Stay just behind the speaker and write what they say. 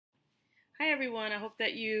Hi, everyone. I hope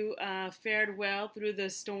that you fared well through the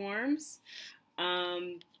storms.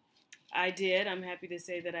 Um, I did. I'm happy to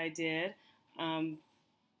say that I did. Um,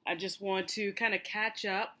 I just want to kind of catch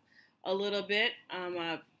up a little bit.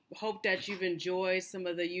 I hope that you've enjoyed some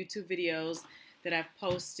of the YouTube videos that I've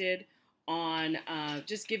posted on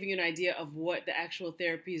just giving you an idea of what the actual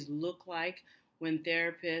therapies look like when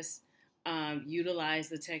therapists utilize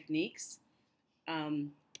the techniques.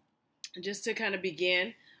 Um, just to kind of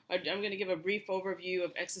begin, I'm going to give a brief overview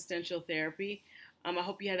of existential therapy. I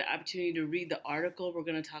hope you had the opportunity to read the article. We're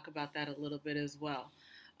going to talk about that a little bit as well.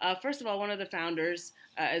 First of all, one of the founders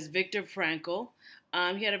is Viktor Frankl.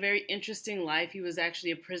 He had a very interesting life. He was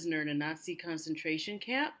actually a prisoner in a Nazi concentration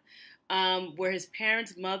camp where his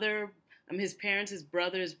parents, his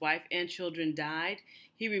brother, his wife, and children died.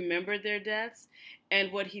 He remembered their deaths.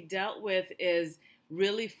 And what he dealt with is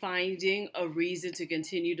really finding a reason to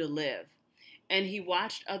continue to live. And he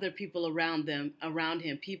watched other people around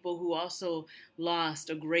him, people who also lost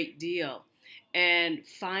a great deal, and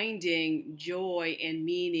finding joy and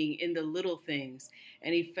meaning in the little things.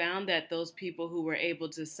 And he found that those people who were able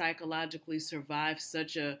to psychologically survive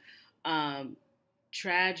such a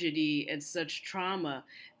tragedy and such trauma,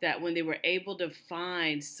 that when they were able to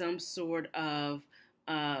find some sort of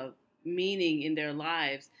uh, meaning in their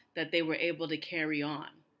lives, that they were able to carry on.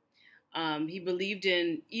 He believed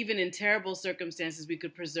in, even in terrible circumstances, we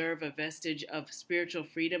could preserve a vestige of spiritual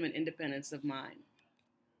freedom and independence of mind.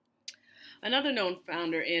 Another known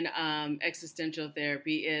founder in existential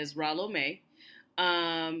therapy is Rollo May.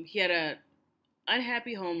 He had an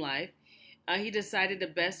unhappy home life. He decided the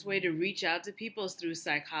best way to reach out to people is through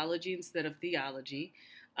psychology instead of theology.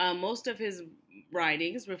 Most of his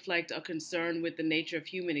writings reflect a concern with the nature of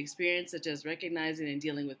human experience, such as recognizing and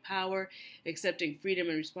dealing with power, accepting freedom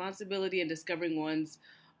and responsibility, and discovering one's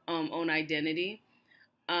own identity.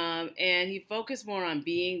 And he focused more on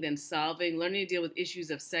being than solving, learning to deal with issues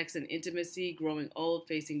of sex and intimacy, growing old,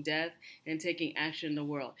 facing death, and taking action in the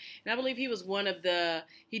world. And I believe he was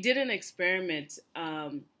he did an experiment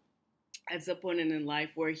at some point in life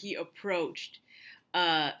where he approached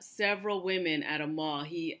several women at a mall.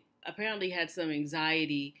 He apparently had some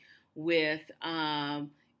anxiety with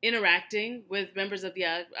interacting with members of the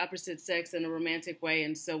opposite sex in a romantic way.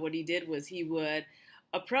 And so what he did was he would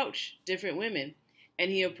approach different women.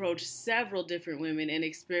 And he approached several different women and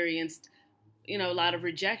experienced, a lot of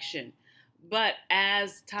rejection. But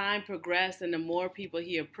as time progressed and the more people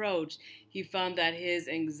he approached, he found that his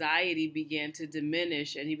anxiety began to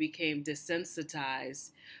diminish and he became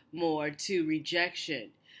desensitized more to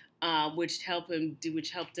rejection, which helped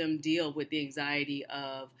him deal with the anxiety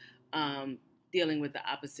of dealing with the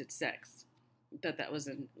opposite sex. I thought that was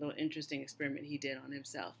a little interesting experiment he did on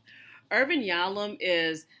himself. Irvin Yalom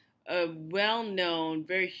is a well-known,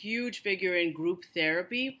 very huge figure in group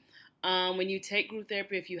therapy. When you take group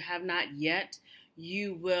therapy, if you have not yet,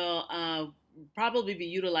 you will probably be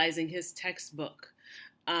utilizing his textbook.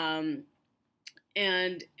 Um,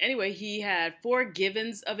 and anyway, he had four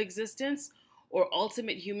givens of existence, or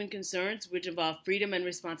ultimate human concerns, which involve freedom and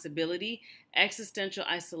responsibility, existential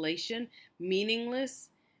isolation,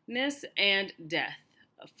 meaninglessness, and death.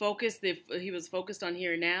 He was focused on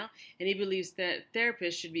here and now, and he believes that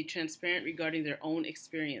therapists should be transparent regarding their own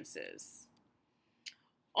experiences.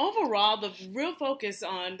 Overall, the real focus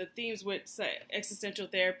on the themes with existential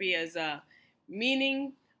therapy is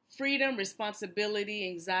meaning, freedom, responsibility,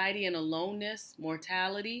 anxiety, and aloneness,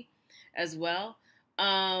 mortality as well.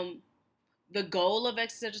 Um, the goal of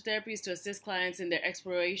existential therapy is to assist clients in their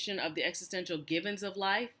exploration of the existential givens of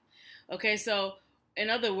life. Okay, so in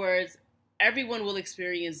other words, everyone will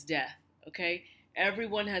experience death. Okay,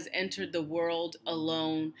 everyone has entered the world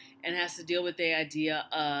alone and has to deal with the idea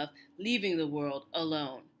of leaving the world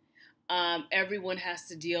alone. Everyone has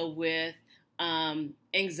to deal with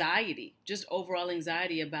anxiety, just overall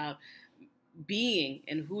anxiety about being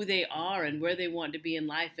and who they are and where they want to be in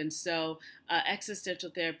life. And so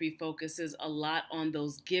existential therapy focuses a lot on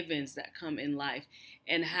those givens that come in life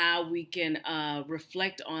and how we can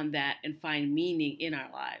reflect on that and find meaning in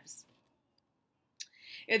our lives.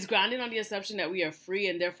 It's grounded on the assumption that we are free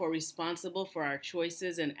and therefore responsible for our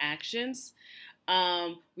choices and actions.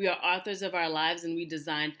 We are authors of our lives and we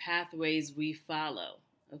design pathways we follow.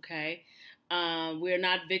 Okay? We are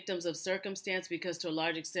not victims of circumstance because to a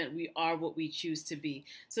large extent we are what we choose to be.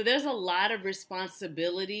 So there's a lot of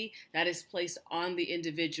responsibility that is placed on the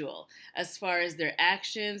individual as far as their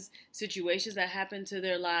actions, situations that happen to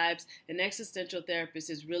their lives. An existential therapist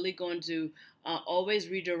is really going to always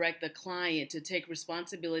redirect the client to take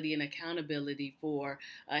responsibility and accountability for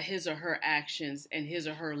his or her actions and his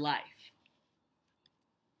or her life.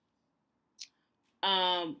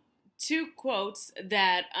 um, two quotes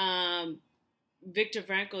that Viktor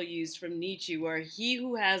Frankl used from Nietzsche, where he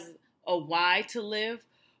who has a why to live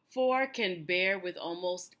for can bear with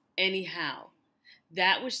almost any how.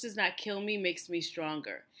 That which does not kill me makes me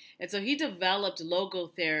stronger. And so he developed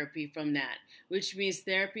logotherapy from that, which means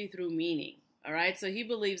therapy through meaning. All right. So he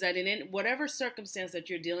believes that in whatever circumstance that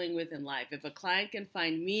you're dealing with in life, if a client can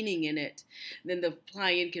find meaning in it, then the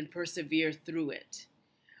client can persevere through it.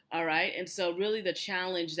 All right. And so, really, the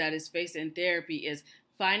challenge that is faced in therapy is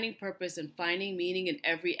finding purpose and finding meaning in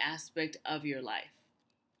every aspect of your life.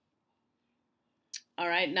 All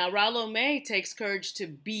right. Now, Rollo May takes courage to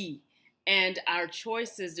be, and our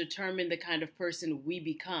choices determine the kind of person we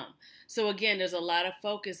become. So, again, there's a lot of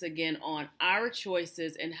focus again on our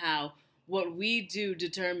choices and how what we do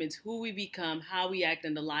determines who we become, how we act,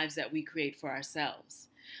 and the lives that we create for ourselves.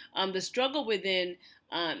 The struggle within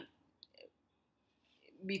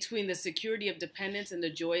between the security of dependence and the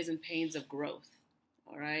joys and pains of growth.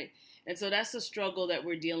 All right, and so that's the struggle that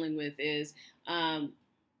we're dealing with is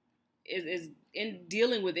in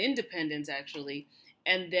dealing with independence actually,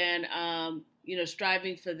 and then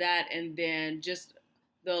striving for that, and then just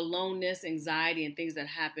the aloneness, anxiety, and things that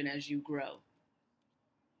happen as you grow.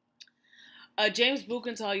 James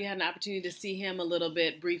Buchenthal, you had an opportunity to see him a little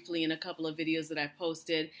bit briefly in a couple of videos that I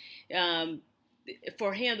posted. Um,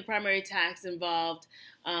 for him, the primary tasks involved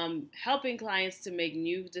helping clients to make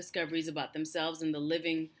new discoveries about themselves in the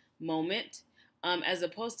living moment, as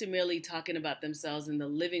opposed to merely talking about themselves in the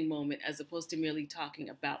living moment, as opposed to merely talking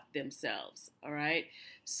about themselves. All right.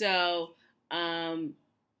 So,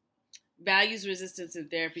 values resistance in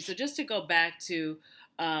therapy. So, just to go back to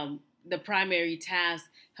the primary task,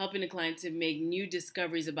 helping the client to make new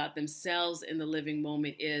discoveries about themselves in the living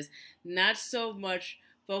moment, is not so much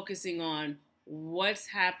focusing on what's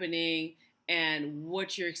happening and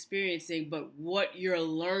what you're experiencing, but what you're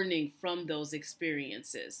learning from those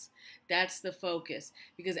experiences. That's the focus.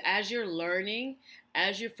 Because as you're learning,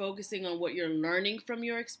 as you're focusing on what you're learning from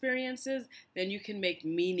your experiences, then you can make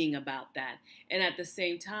meaning about that. And at the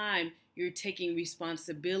same time, you're taking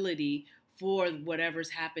responsibility for whatever's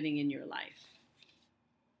happening in your life.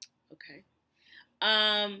 Okay.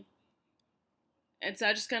 Um, and so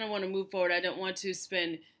I just kind of want to move forward. I don't want to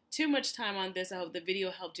spend too much time on this. I hope the video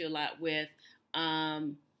helped you a lot with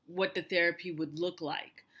what the therapy would look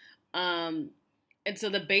like. And so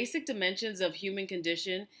the basic dimensions of human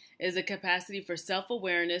condition is a capacity for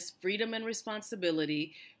self-awareness, freedom and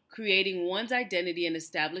responsibility, creating one's identity and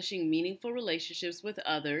establishing meaningful relationships with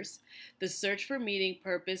others, the search for meaning,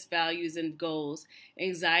 purpose, values, and goals,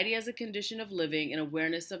 anxiety as a condition of living, and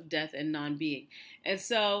awareness of death and non-being. And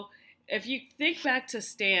so if you think back to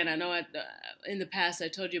Stan, I know in the past I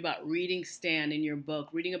told you about reading Stan in your book,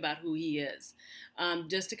 reading about who he is.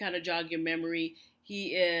 Just to kind of jog your memory, he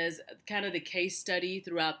is kind of the case study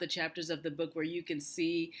throughout the chapters of the book where you can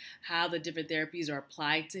see how the different therapies are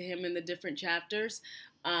applied to him in the different chapters.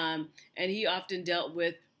 And he often dealt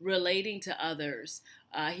with relating to others.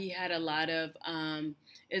 He had a lot of,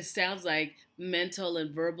 it sounds like, mental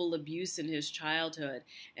and verbal abuse in his childhood.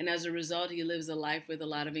 And as a result, he lives a life with a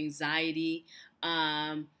lot of anxiety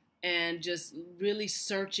and just really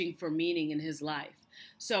searching for meaning in his life.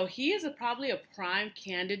 So he is probably a prime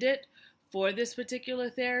candidate for this particular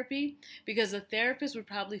therapy, because the therapist would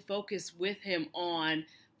probably focus with him on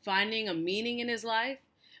finding a meaning in his life,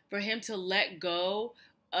 for him to let go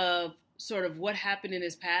of sort of what happened in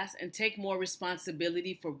his past and take more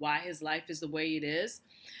responsibility for why his life is the way it is.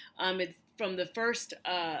 It's from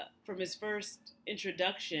his first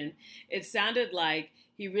introduction, it sounded like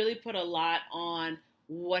he really put a lot on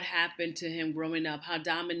what happened to him growing up, how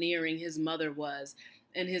domineering his mother was,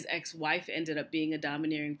 and his ex-wife ended up being a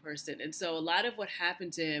domineering person. And so a lot of what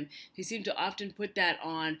happened to him, he seemed to often put that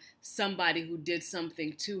on somebody who did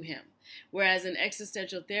something to him. Whereas in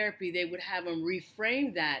existential therapy, they would have him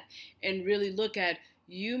reframe that and really look at,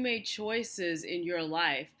 you made choices in your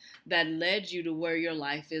life that led you to where your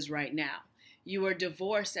life is right now. You were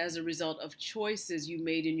divorced as a result of choices you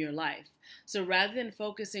made in your life. So rather than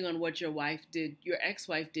focusing on what your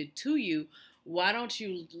ex-wife did to you, why don't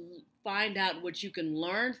you find out what you can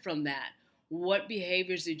learn from that? What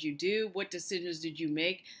behaviors did you do? What decisions did you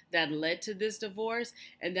make that led to this divorce?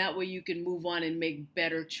 And that way you can move on and make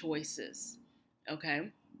better choices. Okay?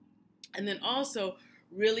 And then also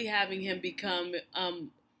really having him become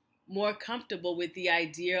more comfortable with the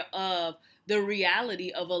idea of the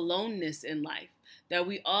reality of aloneness in life. That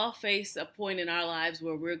we all face a point in our lives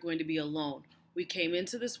where we're going to be alone. We came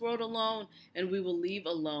into this world alone and we will leave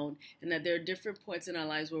alone, and that there are different points in our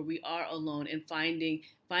lives where we are alone, and finding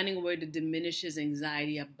a way to diminish his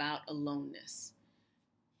anxiety about aloneness.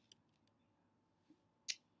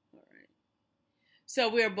 So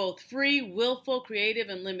we are both free, willful, creative,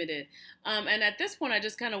 and limited. And at this point, I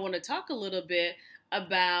just kind of want to talk a little bit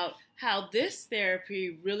about how this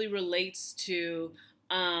therapy really relates to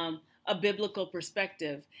a biblical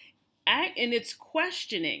perspective. And it's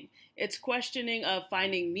questioning. It's questioning of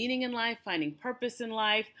finding meaning in life, finding purpose in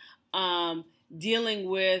life, um, dealing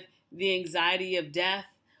with the anxiety of death.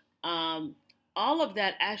 Um, all of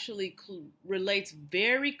that actually relates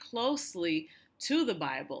very closely to the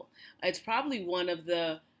Bible. It's probably one of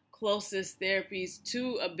the closest therapies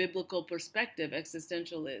to a biblical perspective.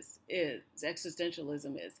 Existentialism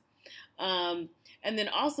is. Um, and then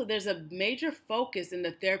also, there's a major focus in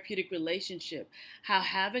the therapeutic relationship, how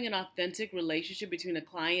having an authentic relationship between a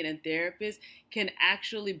client and therapist can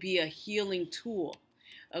actually be a healing tool.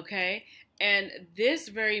 Okay? And this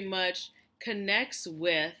very much connects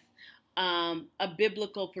with a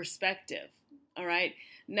biblical perspective. All right?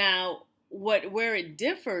 Now, where it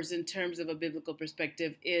differs in terms of a biblical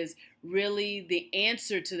perspective is really the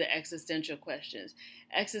answer to the existential questions.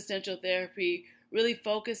 Existential therapy really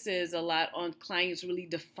focuses a lot on clients really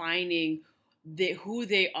defining who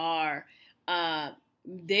they are.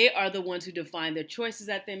 They are the ones who define their choices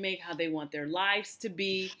that they make, how they want their lives to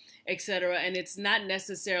be, etc. And it's not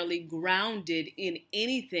necessarily grounded in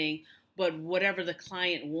anything but whatever the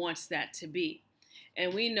client wants that to be.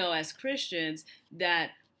 And we know as Christians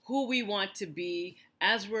that who we want to be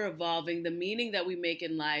as we're evolving, the meaning that we make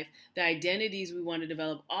in life, the identities we want to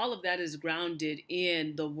develop, all of that is grounded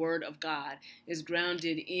in the Word of God, is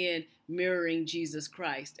grounded in mirroring Jesus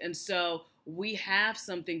Christ. And so we have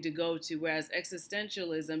something to go to, whereas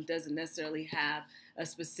existentialism doesn't necessarily have a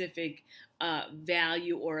specific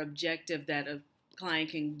value or objective that a client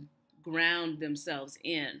can ground themselves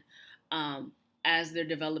in. As they're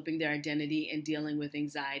developing their identity and dealing with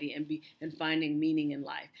anxiety and finding meaning in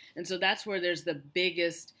life. And so that's where there's the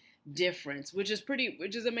biggest difference, which is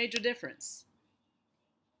a major difference.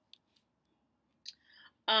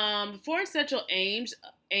 Four essential aims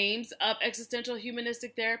of existential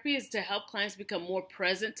humanistic therapy is to help clients become more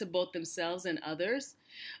present to both themselves and others,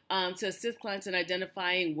 to assist clients in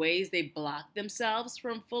identifying ways they block themselves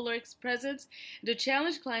from fuller presence, and to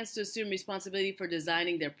challenge clients to assume responsibility for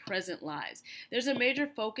designing their present lives. There's a major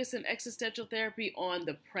focus in existential therapy on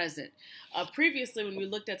the present. Previously, when we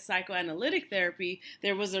looked at psychoanalytic therapy,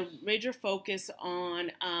 there was a major focus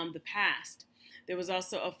on the past. There was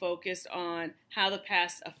also a focus on how the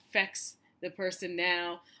past affects the person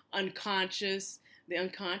now, the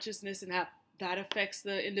unconsciousness, and how that affects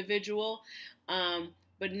the individual.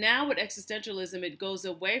 But now with existentialism, it goes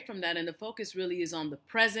away from that, and the focus really is on the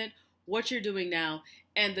present, what you're doing now,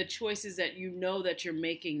 and the choices that you know that you're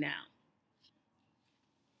making now.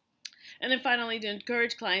 And then finally, to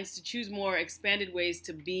encourage clients to choose more expanded ways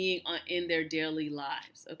to being in their daily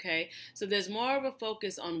lives. Okay, so there's more of a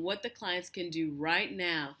focus on what the clients can do right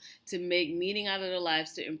now to make meaning out of their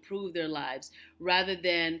lives, to improve their lives, rather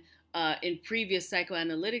than in previous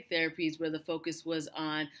psychoanalytic therapies where the focus was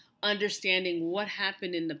on understanding what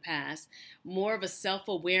happened in the past, more of a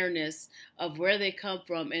self-awareness of where they come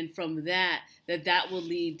from, and from that will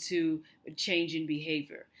lead to change in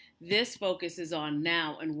behavior. This focuses on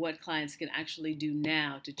now and what clients can actually do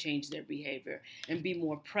now to change their behavior and be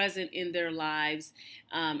more present in their lives,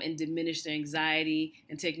 and diminish their anxiety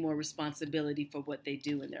and take more responsibility for what they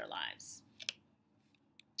do in their lives.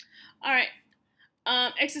 All right.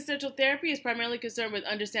 Existential therapy is primarily concerned with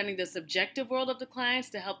understanding the subjective world of the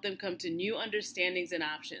clients to help them come to new understandings and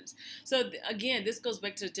options. So again, this goes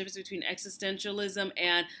back to the difference between existentialism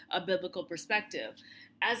and a biblical perspective.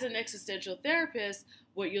 As an existential therapist,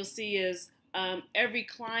 what you'll see is every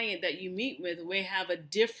client that you meet with may have a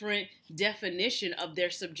different definition of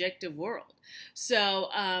their subjective world. So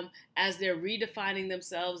as they're redefining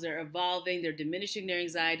themselves, they're evolving, they're diminishing their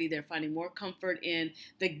anxiety, they're finding more comfort in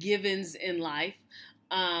the givens in life.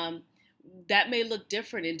 That may look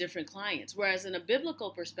different in different clients. Whereas in a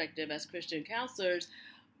biblical perspective, as Christian counselors,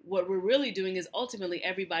 what we're really doing is ultimately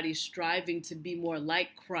everybody's striving to be more like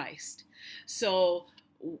Christ. So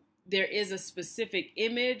there is a specific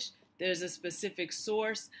image, there's a specific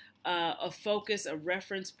source, a focus, a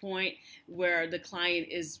reference point where the client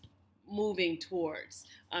is moving towards.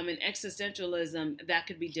 In existentialism, that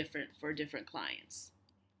could be different for different clients.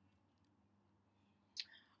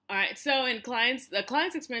 All right, so the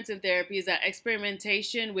client's experience in therapy is that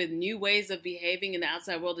experimentation with new ways of behaving in the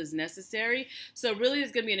outside world is necessary. So really,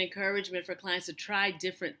 it's going to be an encouragement for clients to try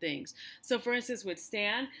different things. So, for instance, with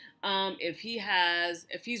Stan, if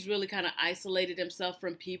he's really kind of isolated himself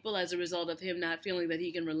from people as a result of him not feeling that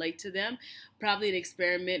he can relate to them, probably an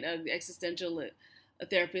experiment of existential a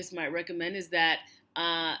therapist might recommend is that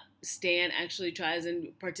Stan actually tries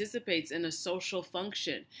and participates in a social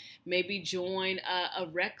function, maybe join a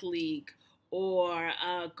rec league or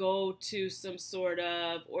go to some sort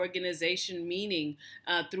of organization meeting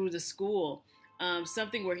through the school,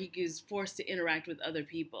 something where he is forced to interact with other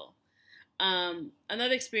people.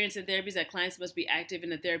 Another experience in therapy is that clients must be active in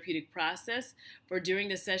the therapeutic process. For during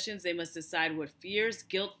the sessions, they must decide what fears,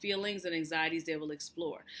 guilt feelings, and anxieties they will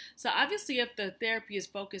explore. So, obviously, if the therapy is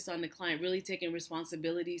focused on the client really taking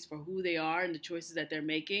responsibilities for who they are and the choices that they're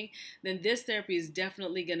making, then this therapy is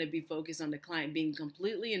definitely going to be focused on the client being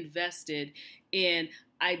completely invested in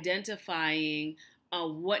identifying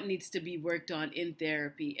what needs to be worked on in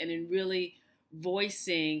therapy and in really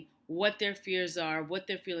voicing what their fears are, what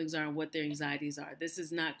their feelings are, and what their anxieties are. This is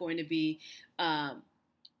not going to be um,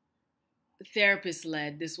 therapist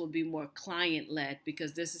led. This will be more client led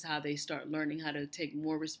because this is how they start learning how to take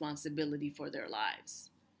more responsibility for their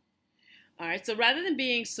lives. All right, so rather than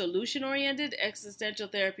being solution oriented, existential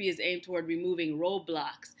therapy is aimed toward removing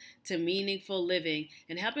roadblocks to meaningful living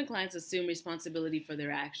and helping clients assume responsibility for their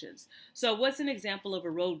actions. So, what's an example of a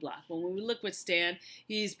roadblock? Well, when we look with Stan,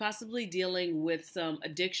 he's possibly dealing with some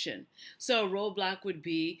addiction. So, a roadblock would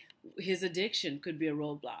be his addiction, could be a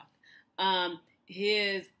roadblock.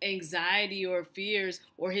 His anxiety or fears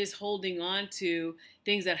or his holding on to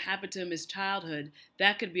things that happened to him in his childhood,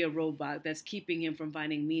 that could be a roadblock that's keeping him from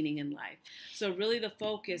finding meaning in life. So really the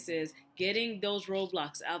focus is getting those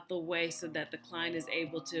roadblocks out the way so that the client is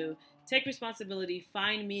able to take responsibility,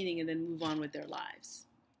 find meaning, and then move on with their lives.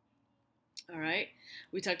 All right.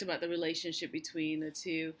 We talked about the relationship between the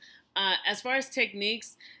two. As far as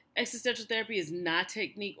techniques, existential therapy is not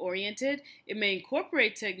technique oriented. It may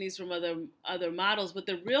incorporate techniques from other models, but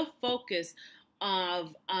the real focus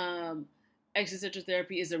of existential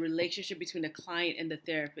therapy is a relationship between the client and the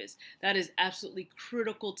therapist. That is absolutely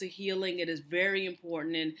critical to healing. It is very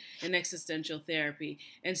important in existential therapy.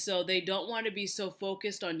 And so they don't want to be so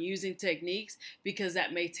focused on using techniques because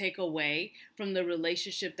that may take away from the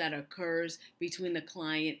relationship that occurs between the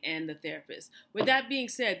client and the therapist. With that being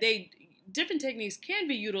said, different techniques can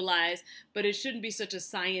be utilized, but it shouldn't be such a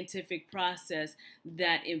scientific process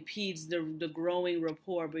that impedes the growing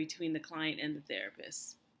rapport between the client and the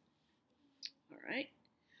therapist. All right.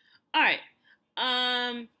 All right.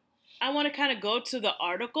 I want to kind of go to the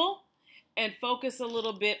article and focus a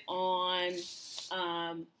little bit on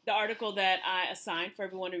the article that I assigned for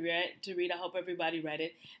everyone to read. I hope everybody read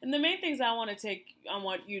it. And the main things I want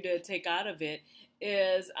you to take out of it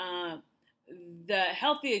is the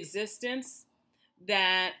healthy existence,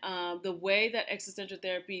 that the way that existential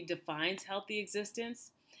therapy defines healthy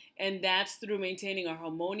existence, and that's through maintaining our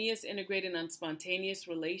harmonious, integrated, and spontaneous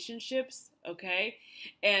relationships. Okay,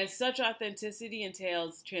 and such authenticity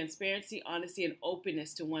entails transparency, honesty, and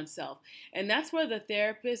openness to oneself, and that's where the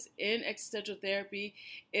therapist in existential therapy,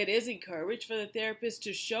 it is encouraged for the therapist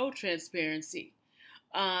to show transparency.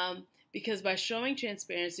 Because by showing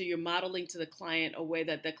transparency, you're modeling to the client a way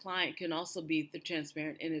that the client can also be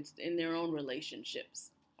transparent in their own relationships.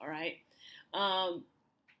 All right. Um,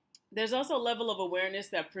 there's also a level of awareness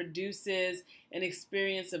that produces an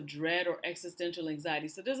experience of dread or existential anxiety.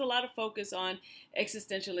 So there's a lot of focus on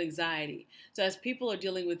existential anxiety. So as people are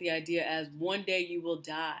dealing with the idea as one day you will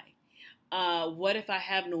die, what if I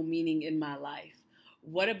have no meaning in my life?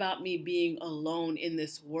 What about me being alone in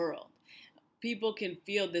this world? People can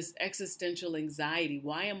feel this existential anxiety.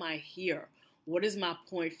 Why am I here? What is my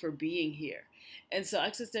point for being here? And so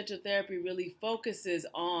existential therapy really focuses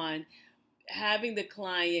on having the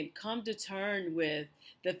client come to terms with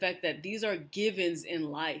the fact that these are givens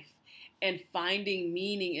in life and finding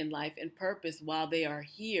meaning in life and purpose while they are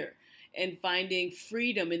here and finding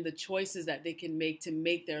freedom in the choices that they can make to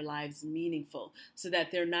make their lives meaningful so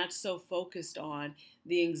that they're not so focused on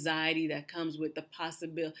the anxiety that comes with the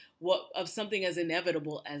possibility of something as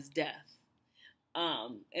inevitable as death,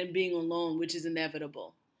 and being alone, which is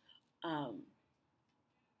inevitable. Um,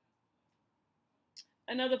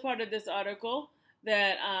 Another part of this article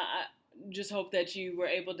that I just hope that you were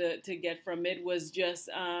able to get from it was just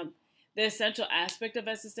the essential aspect of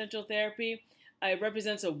existential therapy. It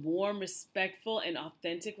represents a warm, respectful, and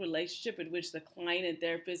authentic relationship in which the client and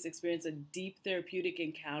therapist experience a deep therapeutic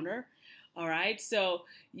encounter. All right, so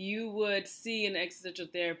you would see in existential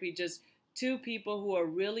therapy just two people who are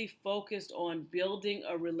really focused on building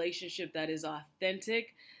a relationship that is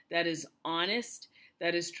authentic, that is honest,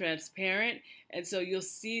 that is transparent. And so you'll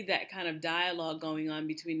see that kind of dialogue going on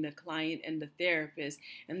between the client and the therapist.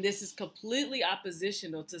 And this is completely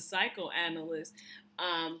oppositional to psychoanalysts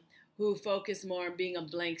who focus more on being a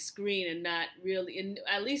blank screen and not really,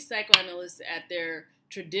 at least psychoanalysts at their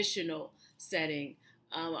traditional setting.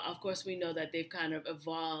 Of course, we know that they've kind of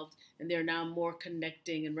evolved and they're now more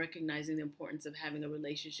connecting and recognizing the importance of having a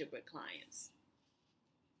relationship with clients.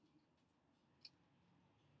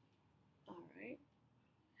 All right.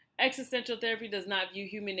 Existential therapy does not view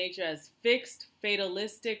human nature as fixed,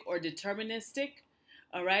 fatalistic, or deterministic.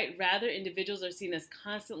 All right. Rather, individuals are seen as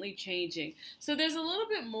constantly changing. So there's a little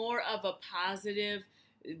bit more of a positive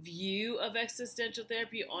view of existential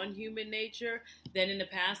therapy on human nature than in the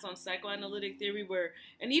past on psychoanalytic theory, where,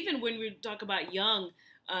 and even when we talk about Jung,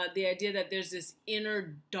 the idea that there's this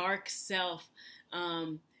inner dark self,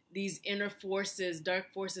 these inner forces,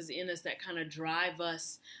 dark forces in us that kind of drive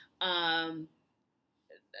us.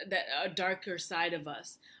 That a darker side of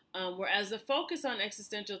us. Whereas the focus on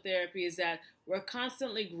existential therapy is that we're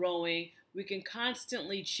constantly growing, we can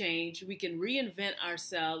constantly change, we can reinvent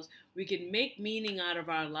ourselves, we can make meaning out of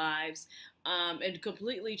our lives, and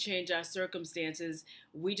completely change our circumstances.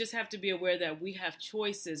 We just have to be aware that we have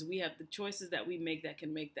choices. We have the choices that we make that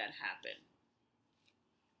can make that happen.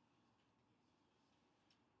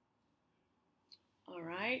 All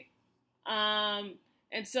right.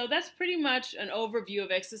 And so that's pretty much an overview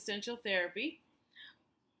of existential therapy.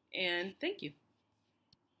 And thank you.